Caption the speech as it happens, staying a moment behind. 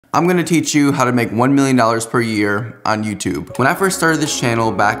I'm gonna teach you how to make $1 million per year on YouTube. When I first started this channel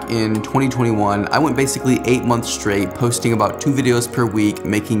back in 2021, I went basically 8 months straight posting about 2 videos per week,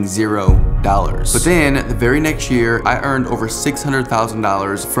 making $0. But then the very next year, I earned over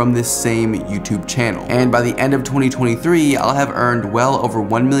 $600,000 from this same YouTube channel. And by the end of 2023, I'll have earned well over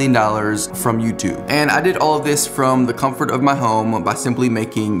 $1 million from YouTube. And I did all of this from the comfort of my home by simply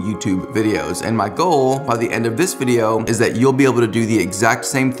making YouTube videos. And my goal by the end of this video is that you'll be able to do the exact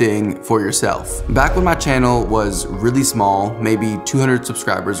same thing for yourself. Back when my channel was really small, maybe 200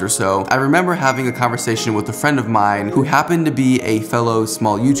 subscribers or so, I remember having a conversation with a friend of mine who happened to be a fellow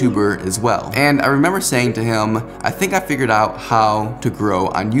small YouTuber as well. And I remember saying to him, I think I figured out how to grow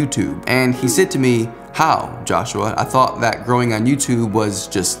on YouTube. And he said to me, "How, Joshua? I thought that growing on YouTube was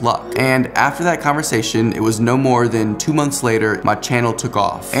just luck." And after that conversation, it was no more than 2 months later, my channel took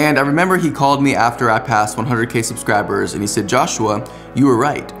off. And I remember he called me after I passed 100K subscribers and he said, "Joshua, you were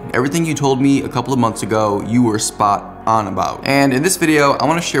right. Everything you told me a couple of months ago, you were spot on about." And in this video, I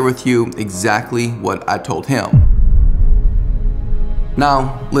want to share with you exactly what I told him.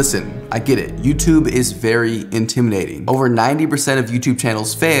 Now, listen. I get it. YouTube is very intimidating. Over 90% of YouTube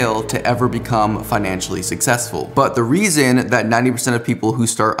channels fail to ever become financially successful. But the reason that 90% of people who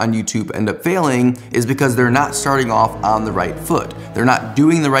start on YouTube end up failing is because they're not starting off on the right foot. They're not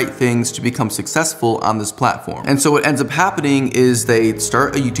doing the right things to become successful on this platform. And so what ends up happening is they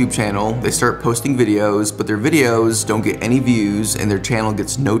start a YouTube channel, they start posting videos, but their videos don't get any views and their channel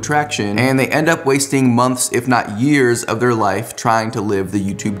gets no traction, and they end up wasting months, if not years, of their life trying to live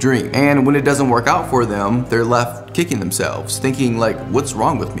the YouTube dream. And when it doesn't work out for them, they're left kicking themselves, thinking like, what's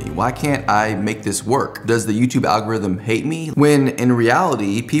wrong with me? Why can't I make this work? Does the YouTube algorithm hate me? When in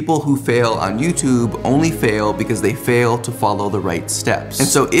reality, people who fail on YouTube only fail because they fail to follow the right steps. And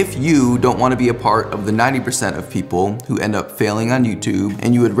so if you don't want to be a part of the 90% of people who end up failing on YouTube,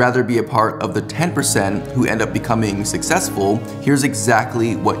 and you would rather be a part of the 10% who end up becoming successful, here's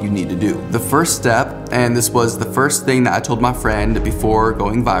exactly what you need to do. The first step, and this was the first thing that I told my friend before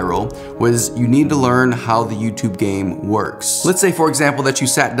going viral, was you need to learn how the YouTube game works. Let's say, for example, that you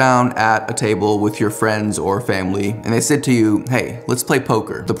sat down at a table with your friends or family and they said to you, "Hey, let's play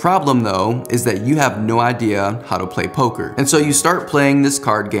poker." The problem though is that you have no idea how to play poker. And so you start playing this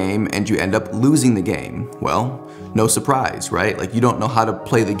card game and you end up losing the game. Well, no surprise, right? Like, you don't know how to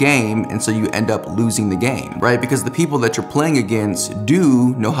play the game, and so you end up losing the game, right? Because the people that you're playing against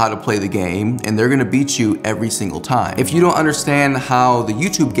do know how to play the game, and they're gonna beat you every single time. If you don't understand how the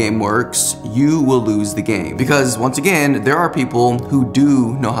YouTube game works, you will lose the game. Because once again, there are people who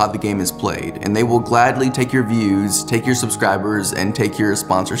do know how the game is played, and they will gladly take your views, take your subscribers, and take your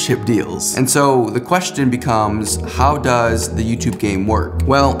sponsorship deals. And so the question becomes, how does the YouTube game work?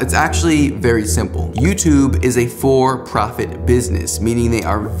 Well, it's actually very simple. YouTube is a for-profit business, meaning they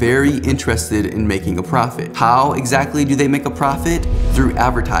are very interested in making a profit. How exactly do they make a profit? Through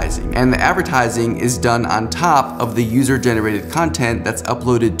advertising. And the advertising is done on top of the user-generated content that's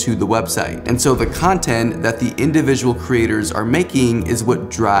uploaded to the website. And so the content that the individual creators are making is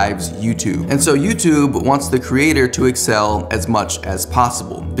what drives YouTube. And so YouTube wants the creator to excel as much as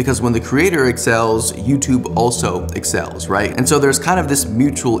possible, because when the creator excels, YouTube also excels, right? And so there's kind of this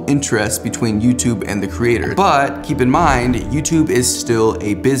mutual interest between YouTube and the creator. But keep in mind, YouTube is still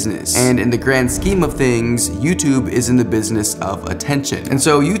a business. And in the grand scheme of things, YouTube is in the business of attention. And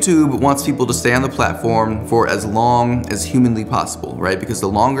so YouTube wants people to stay on the platform for as long as humanly possible, right? Because the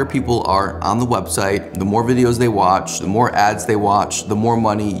longer people are on the website, the more videos they watch, the more ads they watch, the more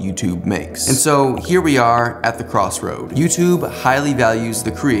money YouTube makes. And so here we are at the crossroad. YouTube highly values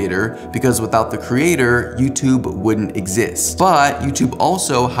the creator because without the creator, YouTube wouldn't exist. But YouTube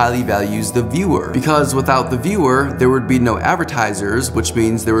also highly values the viewer because without the viewer, there would be no advertisers, which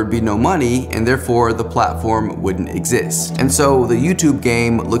means there would be no money, and therefore the platform wouldn't exist. And so the YouTube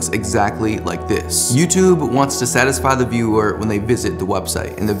game looks exactly like this. YouTube wants to satisfy the viewer when they visit the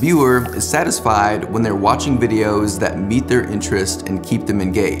website, and the viewer is satisfied when they're watching videos that meet their interest and keep them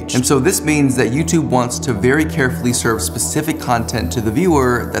engaged. And so this means that YouTube wants to very carefully serve specific content to the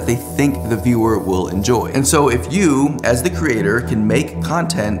viewer that they think the viewer will enjoy. And so if you, as the creator, can make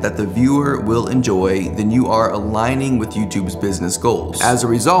content that the viewer will enjoy, then you are aligning with YouTube's business goals. As a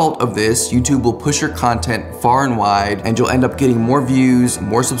result of this, YouTube will push your content far and wide, and you'll end up getting more views,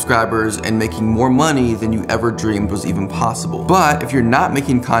 more subscribers, and making more money than you ever dreamed was even possible. But if you're not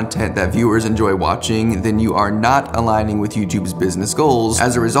making content that viewers enjoy watching, then you are not aligning with YouTube's business goals.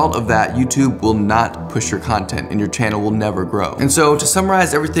 As a result of that, YouTube will not push your content and your channel will never grow. And so to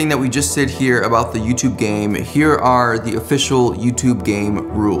summarize everything that we just said here about the YouTube game, here are the official YouTube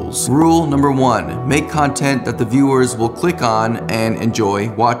game rules. Rule number 1, make content content that the viewers will click on and enjoy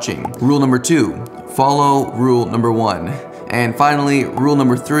watching. Rule number 2, follow rule number 1. And finally, rule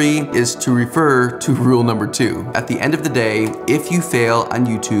number 3 is to refer to rule number 2. At the end of the day, if you fail on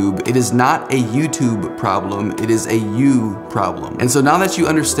YouTube, it is not a YouTube problem, it is a you problem. And so now that you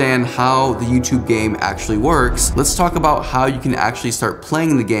understand how the YouTube game actually works, let's talk about how you can actually start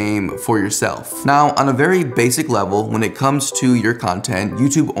playing the game for yourself. Now, on a very basic level, when it comes to your content,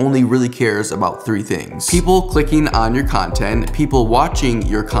 YouTube only really cares about 3 things: people clicking on your content, people watching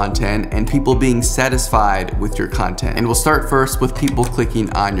your content, and people being satisfied with your content. And we'll start first with people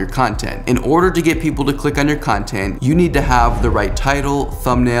clicking on your content. In order to get people to click on your content, you need to have the right title,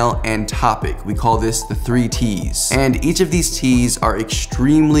 thumbnail, and topic. We call this the 3 T's. And each of these T's are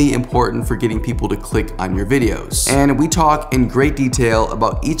extremely important for getting people to click on your videos. And we talk in great detail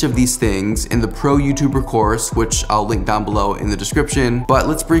about each of these things in the Pro YouTuber course, which I'll link down below in the description, but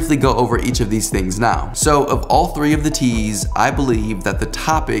let's briefly go over each of these things now. So of all 3 of the T's, I believe that the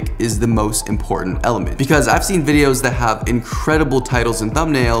topic is the most important element, because I've seen videos that have incredible titles and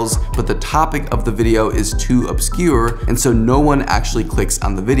thumbnails, but the topic of the video is too obscure, and so no one actually clicks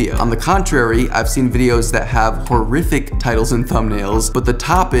on the video. On the contrary, I've seen videos that have horrific titles and thumbnails, but the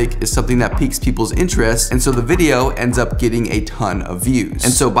topic is something that piques people's interest, and so the video ends up getting a ton of views.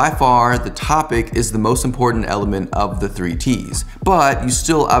 And so by far, the topic is the most important element of the 3 T's. But you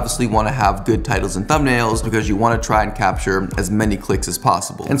still obviously want to have good titles and thumbnails because you want to try and capture as many clicks as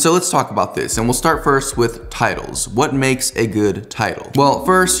possible. And so let's talk about this, and we'll start first with titles. What makes a good title? Well,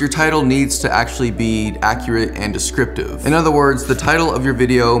 first, your title needs to actually be accurate and descriptive. In other words, the title of your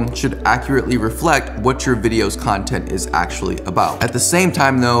video should accurately reflect what your video's content is actually about. At the same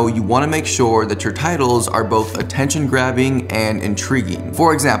time though, you want to make sure that your titles are both attention-grabbing and intriguing.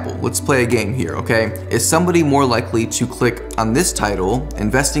 For example, let's play a game here, okay? Is somebody more likely to click on this title,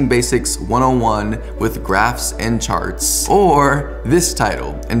 Investing Basics 101 with graphs and charts, or this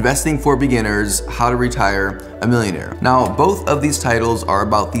title, Investing for Beginners, How to Retire a Millionaire? Now, both of these titles are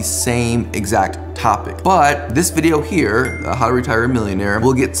about the same exact topic, but this video here, How to Retire a Millionaire,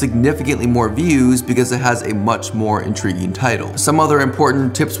 will get significantly more views because it has a much more intriguing title. Some other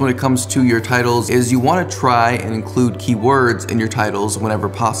important tips when it comes to your titles is you want to try and include keywords in your titles whenever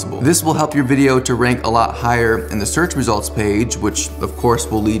possible. This will help your video to rank a lot higher in the search results page, which of course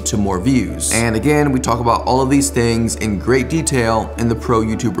will lead to more views. And again, we talk about all of these things in great detail in the Pro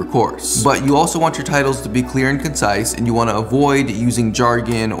YouTuber course. But you also want your titles to be clear and concise, and you want to avoid using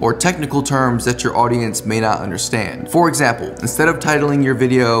jargon or technical terms that your audience may not understand. For example, instead of titling your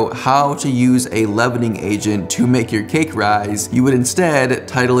video, How to Use a Leavening Agent to Make Your Cake Rise, you would instead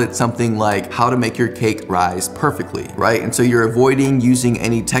title it something like How to Make Your Cake Rise Perfectly, right? And so you're avoiding using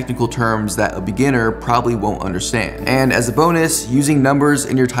any technical terms that a beginner probably won't understand. And as a bonus, using numbers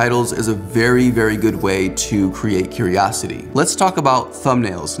in your titles is a very, very good way to create curiosity. Let's talk about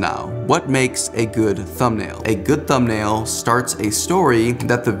thumbnails now. What makes a good thumbnail? A good thumbnail starts a story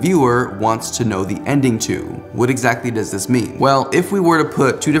that the viewer wants to know the ending to. What exactly does this mean? Well, if we were to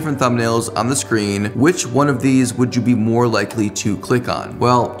put 2 different thumbnails on the screen, which one of these would you be more likely to click on?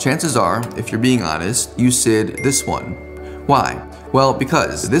 Well, chances are, if you're being honest, you said this one. Why? Well,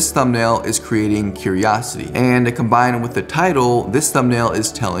 because this thumbnail is creating curiosity, and combined with the title, this thumbnail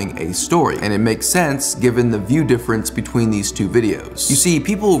is telling a story, and it makes sense given the view difference between these 2 videos. You see,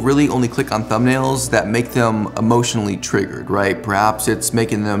 people really only click on thumbnails that make them emotionally triggered, right? Perhaps it's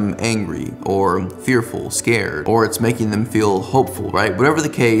making them angry, or fearful, scared, or it's making them feel hopeful, right? Whatever the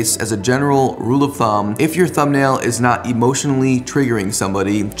case, as a general rule of thumb, if your thumbnail is not emotionally triggering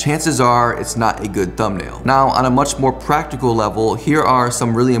somebody, chances are it's not a good thumbnail. Now, on a much more practical level, here are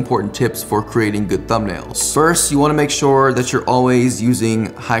some really important tips for creating good thumbnails. First, you want to make sure that you're always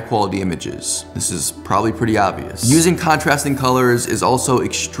using high quality images. This is probably pretty obvious. Using contrasting colors is also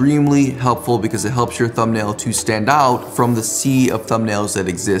extremely helpful because it helps your thumbnail to stand out from the sea of thumbnails that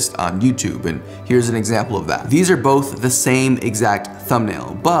exist on YouTube. And here's an example of that. These are both the same exact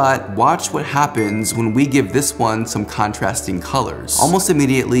thumbnail, but watch what happens when we give this one some contrasting colors. Almost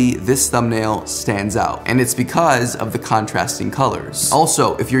immediately, this thumbnail stands out, and it's because of the contrasting colors.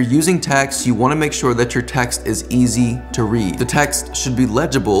 Also, if you're using text, you want to make sure that your text is easy to read. The text should be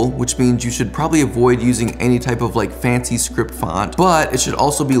legible, which means you should probably avoid using any type of like fancy script font, but it should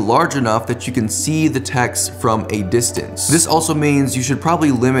also be large enough that you can see the text from a distance. This also means you should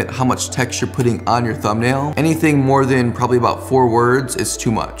probably limit how much text you're putting on your thumbnail. Anything more than probably about 4 words words is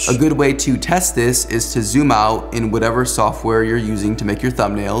too much. A good way to test this is to zoom out in whatever software you're using to make your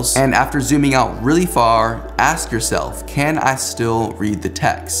thumbnails, and after zooming out really far, ask yourself, can I still read the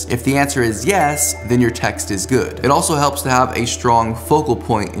text? If the answer is yes, then your text is good. It also helps to have a strong focal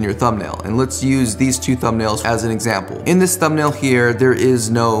point in your thumbnail, and let's use these two thumbnails as an example. In this thumbnail here, there is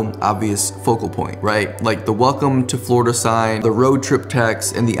no obvious focal point, right? Like the welcome to Florida sign, the road trip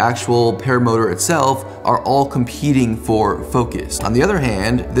text, and the actual paramotor itself are all competing for focus. On the other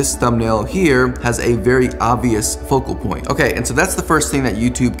hand, this thumbnail here has a very obvious focal point. Okay, and so that's the first thing that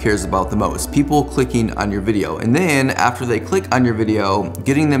YouTube cares about the most, people clicking on your video. And then after they click on your video,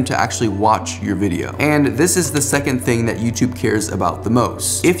 getting them to actually watch your video. And this is the second thing that YouTube cares about the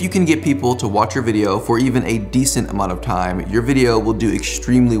most. If you can get people to watch your video for even a decent amount of time, your video will do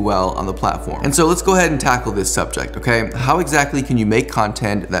extremely well on the platform. And so let's go ahead and tackle this subject, okay? How exactly can you make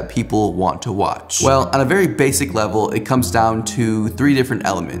content that people want to watch? Well, on a very basic level, it comes down to three different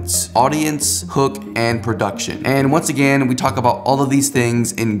elements: audience, hook, and production. And once again, we talk about all of these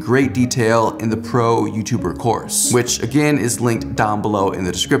things in great detail in the Pro YouTuber course, which again is linked down below in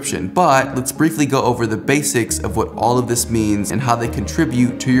the description. But let's briefly go over the basics of what all of this means and how they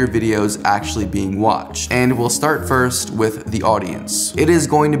contribute to your videos actually being watched. And we'll start first with the audience. It is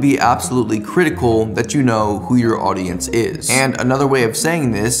going to be absolutely critical that you know who your audience is. And another way of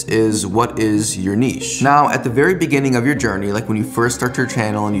saying this is, what is your niche? Now, at the very beginning of your journey, like when you first start your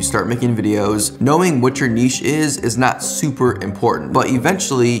channel and you start making videos, knowing what your niche is not super important. But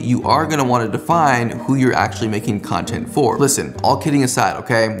eventually, you are gonna wanna define who you're actually making content for. Listen, all kidding aside,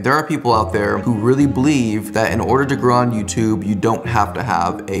 okay? There are people out there who really believe that in order to grow on YouTube, you don't have to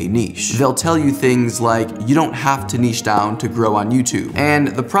have a niche. They'll tell you things like, you don't have to niche down to grow on YouTube. And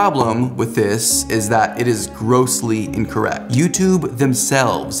the problem with this is that it is grossly incorrect. YouTube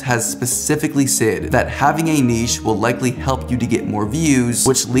themselves has specifically said that having a niche will likely help you to get more views,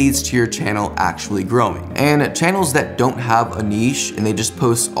 which leads to your channel actually growing. And channels that don't have a niche and they just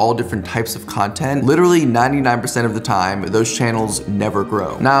post all different types of content, literally 99% of the time, those channels never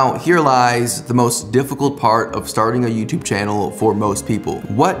grow. Now, here lies the most difficult part of starting a YouTube channel for most people.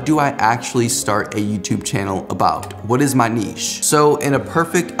 What do I actually start a YouTube channel about? What is my niche? So in a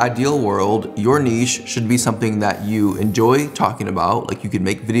perfect ideal world, your niche should be something that you enjoy talking about, like you could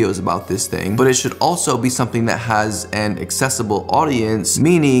make videos about this thing, but it should also be something that has an accessible audience,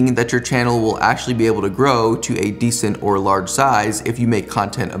 meaning that your channel will actually be able to grow to a decent or large size if you make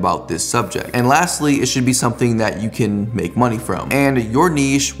content about this subject. And lastly, it should be something that you can make money from. And your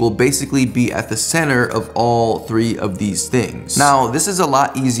niche will basically be at the center of all three of these things. Now, this is a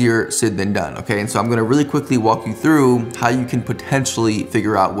lot easier said than done, okay? And so I'm gonna really quickly walk you through how you can potentially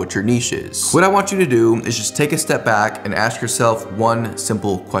figure out what your niche is. What I want you to do is just take a step back and ask yourself one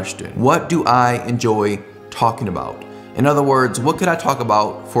simple question. What do I enjoy talking about? In other words, what could I talk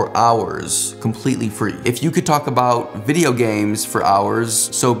about for hours completely free? If you could talk about video games for hours,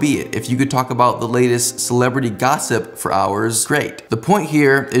 so be it. If you could talk about the latest celebrity gossip for hours, great. The point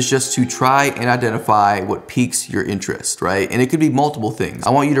here is just to try and identify what piques your interest, right? And it could be multiple things.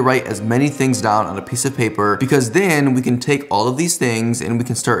 I want you to write as many things down on a piece of paper, because then we can take all of these things and we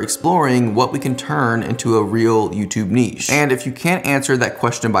can start exploring what we can turn into a real YouTube niche. And if you can't answer that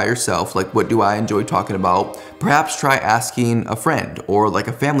question by yourself, like what do I enjoy talking about, perhaps try asking a friend or like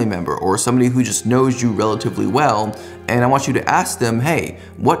a family member or somebody who just knows you relatively well, and I want you to ask them, hey,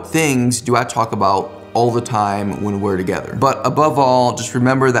 what things do I talk about all the time when we're together? But above all, just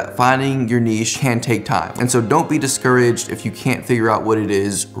remember that finding your niche can take time. And so don't be discouraged if you can't figure out what it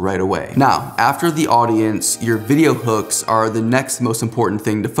is right away. Now, after the audience, your video hooks are the next most important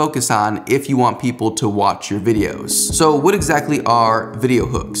thing to focus on if you want people to watch your videos. So what exactly are video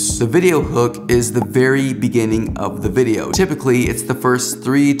hooks? The video hook is the very beginning of the video. Typically, it's the first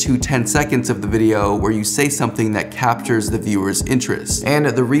 3 to 10 seconds of the video where you say something that captures the viewer's interest. And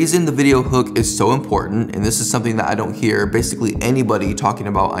the reason the video hook is so important, and this is something that I don't hear basically anybody talking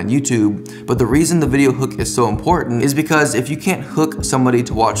about on YouTube, but the reason the video hook is so important is because if you can't hook somebody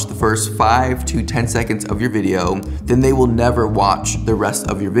to watch the first 5 to 10 seconds of your video, then they will never watch the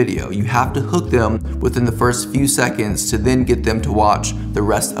rest of your video. You have to hook them within the first few seconds to then get them to watch the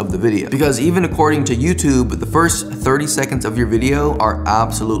rest of the video. Because even according to YouTube, the first 30 seconds of your video are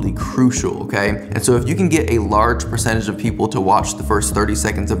absolutely crucial, okay? And so if you can get a large percentage of people to watch the first 30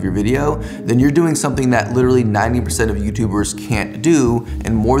 seconds of your video, then you're doing something something that literally 90% of YouTubers can't do,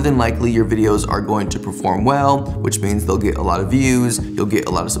 and more than likely your videos are going to perform well, which means they'll get a lot of views, you'll get a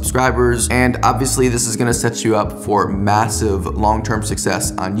lot of subscribers, and obviously this is gonna set you up for massive long-term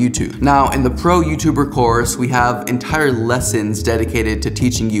success on YouTube. Now, in the Pro YouTuber course, we have entire lessons dedicated to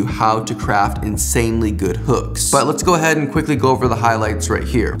teaching you how to craft insanely good hooks. But let's go ahead and quickly go over the highlights right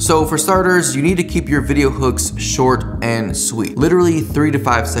here. So for starters, you need to keep your video hooks short and sweet, literally 3 to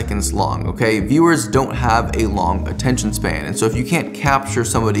 5 seconds long, okay? Viewers don't have a long attention span, and so if you can't capture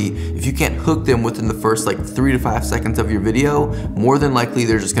somebody, if you can't hook them within the first like 3 to 5 seconds of your video, more than likely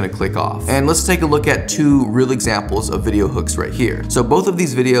they're just gonna click off. And let's take a look at 2 real examples of video hooks right here. So both of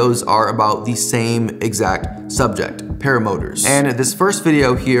these videos are about the same exact subject, paramotors. And this first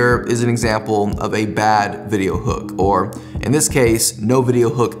video here is an example of a bad video hook, or in this case, no video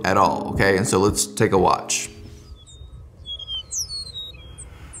hook at all, okay? And so let's take a watch.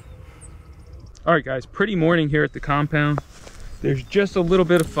 All right, guys, pretty morning here at the compound. There's just a little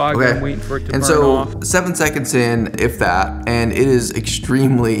bit of fog. Okay. I'm waiting for it to burn off. And so 7 seconds in, if that, and it is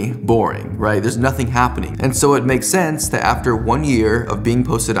extremely boring, right? There's nothing happening. And so it makes sense that after 1 year of being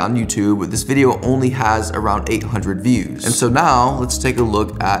posted on YouTube, this video only has around 800 views. And so now let's take a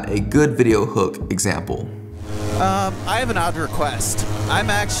look at a good video hook example. I have an odd request.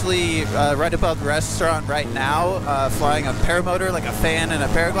 I'm actually right above the restaurant right now, flying a paramotor, like a fan and a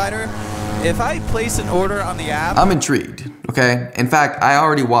paraglider. If I place an order on the app... I'm intrigued, okay? In fact, I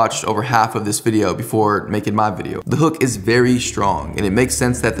already watched over half of this video before making my video. The hook is very strong, and it makes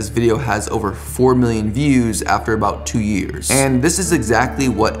sense that this video has over 4 million views after about 2 years. And this is exactly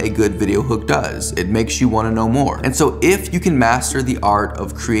what a good video hook does. It makes you want to know more. And so if you can master the art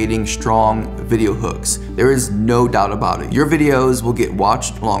of creating strong video hooks, there is no doubt about it. Your videos will get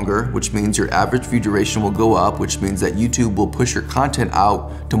watched longer, which means your average view duration will go up, which means that YouTube will push your content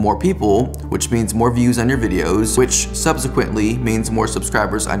out to more people, which means more views on your videos, which subsequently means more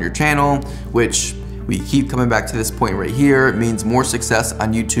subscribers on your channel, which we keep coming back to this point right here. It means more success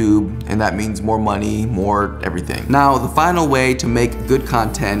on YouTube, and that means more money, more everything. Now, the final way to make good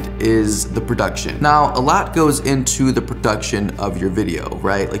content is the production. Now, a lot goes into the production of your video,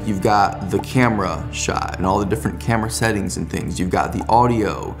 right? Like you've got the camera shot and all the different camera settings and things. You've got the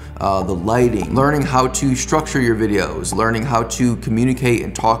audio, the lighting, learning how to structure your videos, learning how to communicate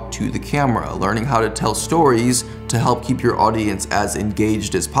and talk to the camera, learning how to tell stories to help keep your audience as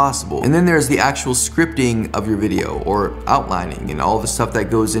engaged as possible. And then there's the actual scripting of your video, or outlining, and all the stuff that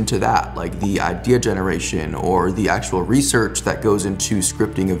goes into that, like the idea generation or the actual research that goes into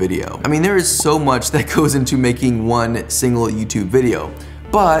scripting a video. I mean, there is so much that goes into making one single YouTube video,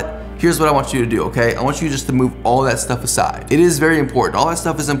 but here's what I want you to do, okay? I want you just to move all that stuff aside. It is very important. All that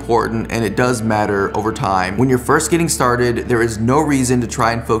stuff is important, and it does matter over time. When you're first getting started, there is no reason to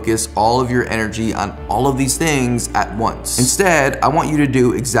try and focus all of your energy on all of these things at once. Instead, I want you to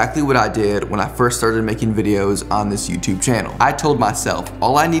do exactly what I did when I first started making videos on this YouTube channel. I told myself,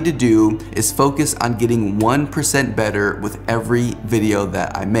 all I need to do is focus on getting 1% better with every video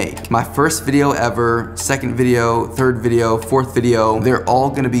that I make. My first video ever, second video, third video, fourth video, they're all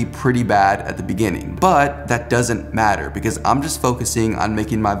gonna be pretty bad at the beginning, but that doesn't matter because I'm just focusing on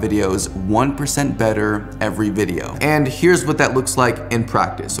making my videos 1% better every video. And here's what that looks like in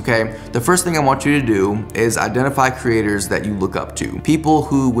practice, okay? The first thing I want you to do is identify creators that you look up to. People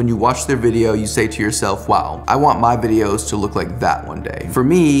who, when you watch their video, you say to yourself, wow, I want my videos to look like that one day. For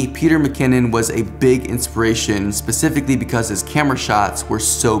me, Peter McKinnon was a big inspiration, specifically because his camera shots were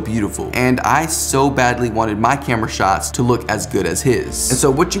so beautiful. And I so badly wanted my camera shots to look as good as his. And so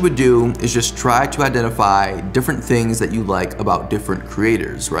what you would do is just try to identify different things that you like about different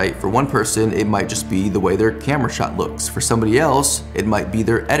creators, right? For one person, it might just be the way their camera shot looks. For somebody else, it might be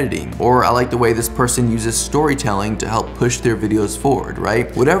their editing. Or I like the way this person uses storytelling to help push their videos forward,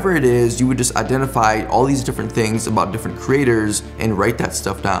 right? Whatever it is, you would just identify all these different things about different creators and write that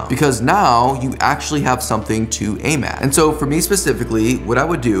stuff down. Because now you actually have something to aim at. And so for me specifically, what I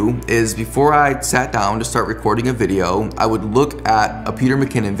would do is before I sat down to start recording a video, I would look at a Peter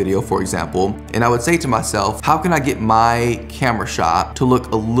McKinnon video, for example, and I would say to myself, how can I get my camera shot to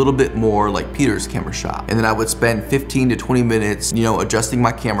look a little bit more like Peter's camera shot? And then I would spend 15 to 20 minutes, adjusting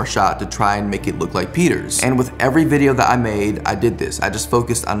my camera shot to try and make it look like Peter's. And with every video that I made, I did this. I just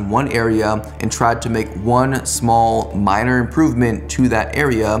focused on one area and tried to make one small minor improvement to that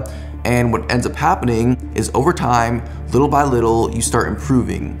area. And what ends up happening is over time, Little by little, you start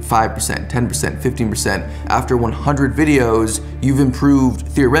improving 5%, 10%, 15%. After 100 videos, you've improved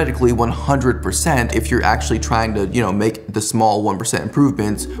theoretically 100% if you're actually trying to, make the small 1%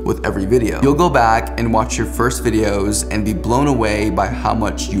 improvements with every video. You'll go back and watch your first videos and be blown away by how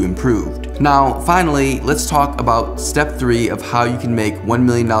much you improved. Now, finally, let's talk about step 3 of how you can make $1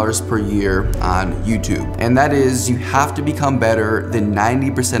 million per year on YouTube. And that is, you have to become better than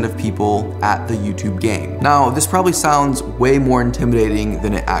 90% of people at the YouTube game. Now, this probably sounds way more intimidating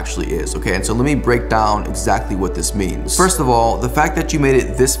than it actually is, okay? And so let me break down exactly what this means. First of all, the fact that you made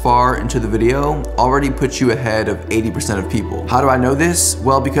it this far into the video already puts you ahead of 80% of people. How do I know this?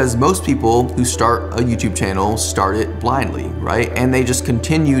 Well, because most people who start a YouTube channel start it blindly, right? And they just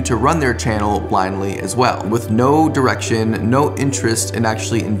continue to run their channel blindly as well, with no direction, no interest in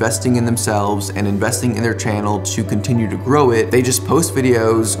actually investing in themselves and investing in their channel to continue to grow it. They just post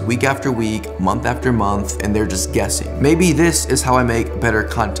videos week after week, month after month, and they're just guessing. Maybe this is how I make better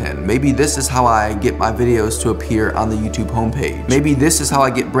content. Maybe this is how I get my videos to appear on the YouTube homepage. Maybe this is how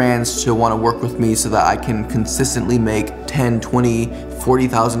I get brands to want to work with me so that I can consistently make $10, $20,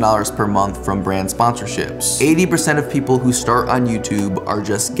 $40,000 per month from brand sponsorships. 80% of people who start on YouTube are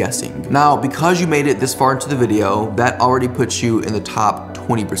just guessing. Now, because you made it this far into the video, that already puts you in the top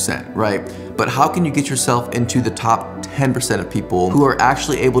 20%, right? But how can you get yourself into the top 10% of people who are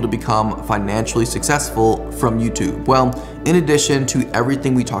actually able to become financially successful from YouTube? Well, in addition to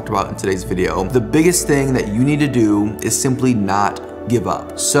everything we talked about in today's video, the biggest thing that you need to do is simply not give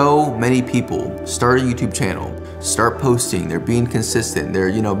up. So many people start a YouTube channel, start posting, they're being consistent,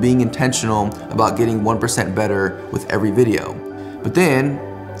 they're being intentional about getting 1% better with every video. But then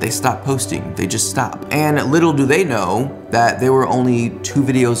they stop posting, they just stop. And little do they know that they were only 2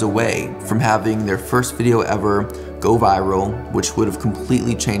 videos away from having their first video ever go viral, which would have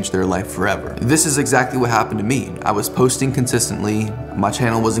completely changed their life forever. This is exactly what happened to me. I was posting consistently, my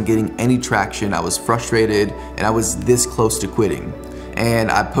channel wasn't getting any traction, I was frustrated, and I was this close to quitting.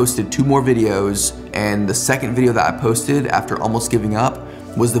 And I posted 2 more videos, and the second video that I posted after almost giving up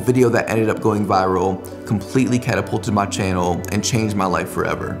was the video that ended up going viral, completely catapulted my channel, and changed my life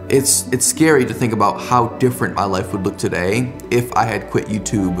forever. It's scary to think about how different my life would look today if I had quit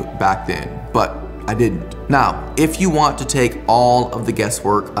YouTube back then, but I didn't. Now, if you want to take all of the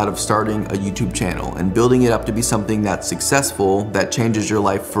guesswork out of starting a YouTube channel and building it up to be something that's successful, that changes your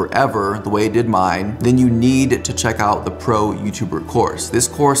life forever the way it did mine, then you need to check out the Pro YouTuber course. This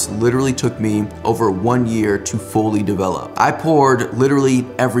course literally took me over 1 year to fully develop. I poured literally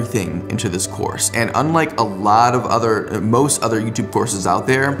everything into this course, and unlike a lot of most other YouTube courses out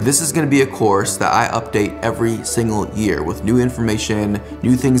there, this is gonna be a course that I update every single year with new information,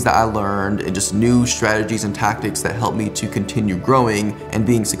 new things that I learned, and just new strategies and tactics that help me to continue growing and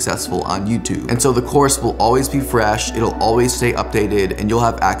being successful on YouTube. And so the course will always be fresh, it'll always stay updated, and you'll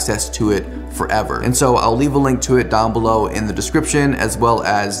have access to it forever. And so I'll leave a link to it down below in the description as well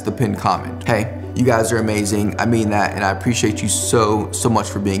as the pinned comment. Hey, you guys are amazing, I mean that, and I appreciate you so much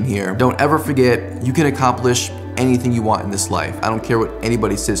for being here. Don't ever forget, you can accomplish anything you want in this life. I don't care what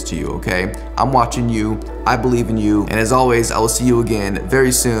anybody says to you, okay? I'm watching you, I believe in you, and as always, I will see you again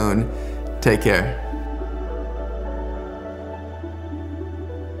very soon. Take care.